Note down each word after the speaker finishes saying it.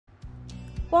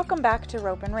Welcome back to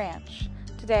Ropin Ranch.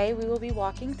 Today we will be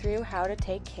walking through how to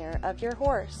take care of your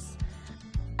horse.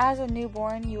 As a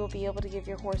newborn, you will be able to give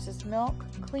your horse's milk,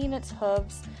 clean its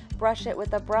hooves, brush it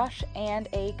with a brush and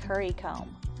a curry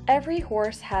comb. Every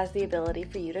horse has the ability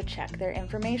for you to check their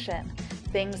information.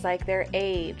 Things like their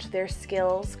age, their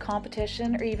skills,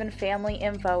 competition, or even family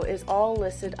info is all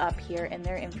listed up here in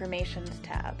their Information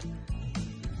tab.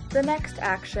 The next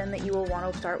action that you will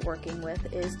want to start working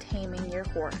with is taming your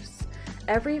horse.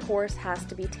 Every horse has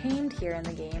to be tamed here in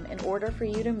the game in order for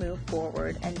you to move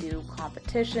forward and do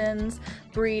competitions,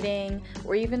 breeding,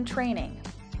 or even training.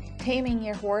 Taming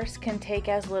your horse can take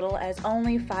as little as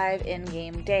only 5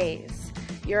 in-game days.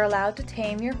 You're allowed to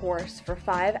tame your horse for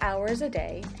 5 hours a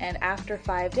day, and after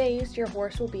 5 days, your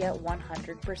horse will be at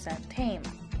 100% tame.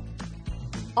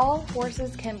 All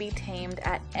horses can be tamed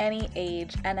at any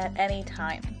age and at any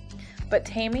time, but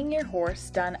taming your horse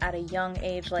done at a young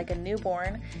age like a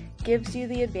newborn gives you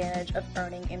the advantage of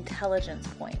earning intelligence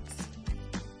points.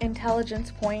 Intelligence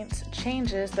points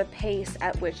changes the pace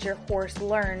at which your horse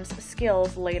learns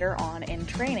skills later on in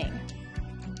training.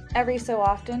 Every so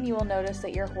often, you will notice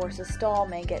that your horse's stall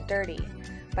may get dirty.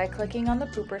 By clicking on the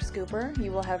pooper scooper,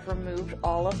 you will have removed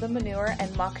all of the manure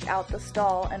and mucked out the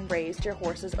stall and raised your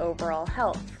horse's overall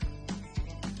health.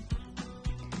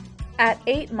 At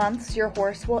 8 months, your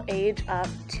horse will age up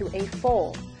to a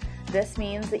foal. This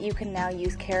means that you can now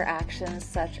use care actions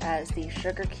such as the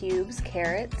sugar cubes,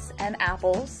 carrots, and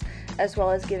apples, as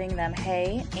well as giving them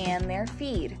hay and their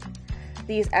feed.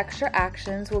 These extra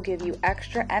actions will give you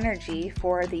extra energy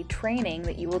for the training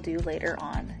that you will do later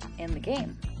on in the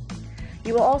game.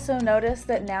 You will also notice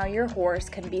that now your horse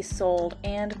can be sold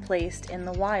and placed in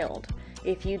the wild,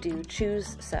 if you do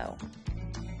choose so.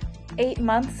 8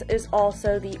 months is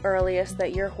also the earliest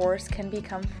that your horse can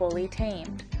become fully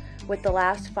tamed. With the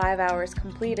last 5 hours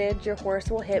completed, your horse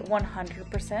will hit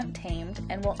 100% tamed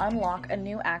and will unlock a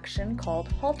new action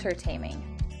called halter taming.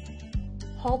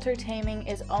 Halter taming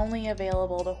is only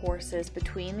available to horses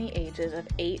between the ages of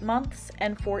 8 months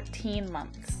and 14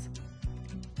 months.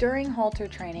 During halter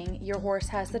training, your horse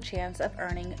has the chance of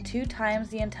earning 2 times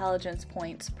the intelligence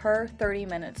points per 30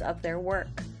 minutes of their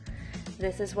work.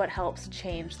 This is what helps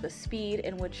change the speed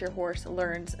in which your horse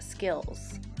learns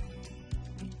skills.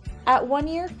 At 1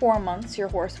 year, 4 months, your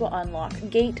horse will unlock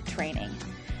gait training.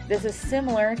 This is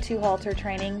similar to halter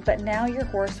training, but now your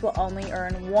horse will only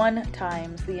earn 1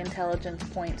 times the intelligence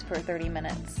points per 30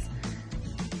 minutes.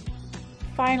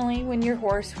 Finally, when your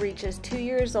horse reaches 2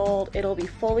 years old, it'll be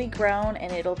fully grown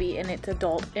and it'll be in its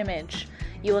adult image.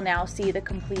 You will now see the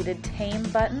completed tame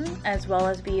button, as well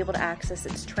as be able to access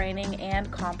its training and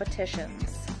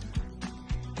competitions.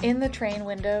 In the train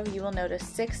window, you will notice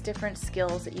 6 different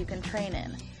skills that you can train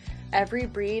in. Every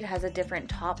breed has a different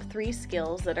top 3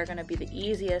 skills that are going to be the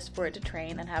easiest for it to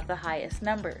train and have the highest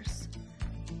numbers.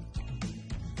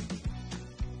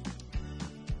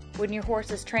 When your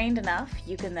horse is trained enough,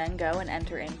 you can then go and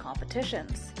enter in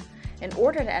competitions. In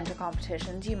order to enter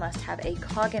competitions, you must have a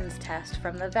Coggins test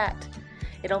from the vet.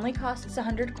 It only costs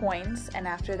 100 coins, and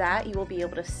after that you will be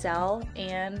able to sell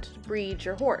and breed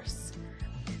your horse.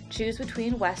 Choose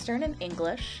between Western and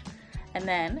English, and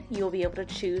then you will be able to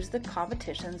choose the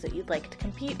competitions that you'd like to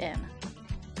compete in.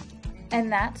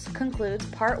 And that concludes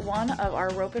part 1 of our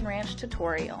Ropin Ranch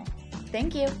tutorial.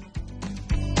 Thank you!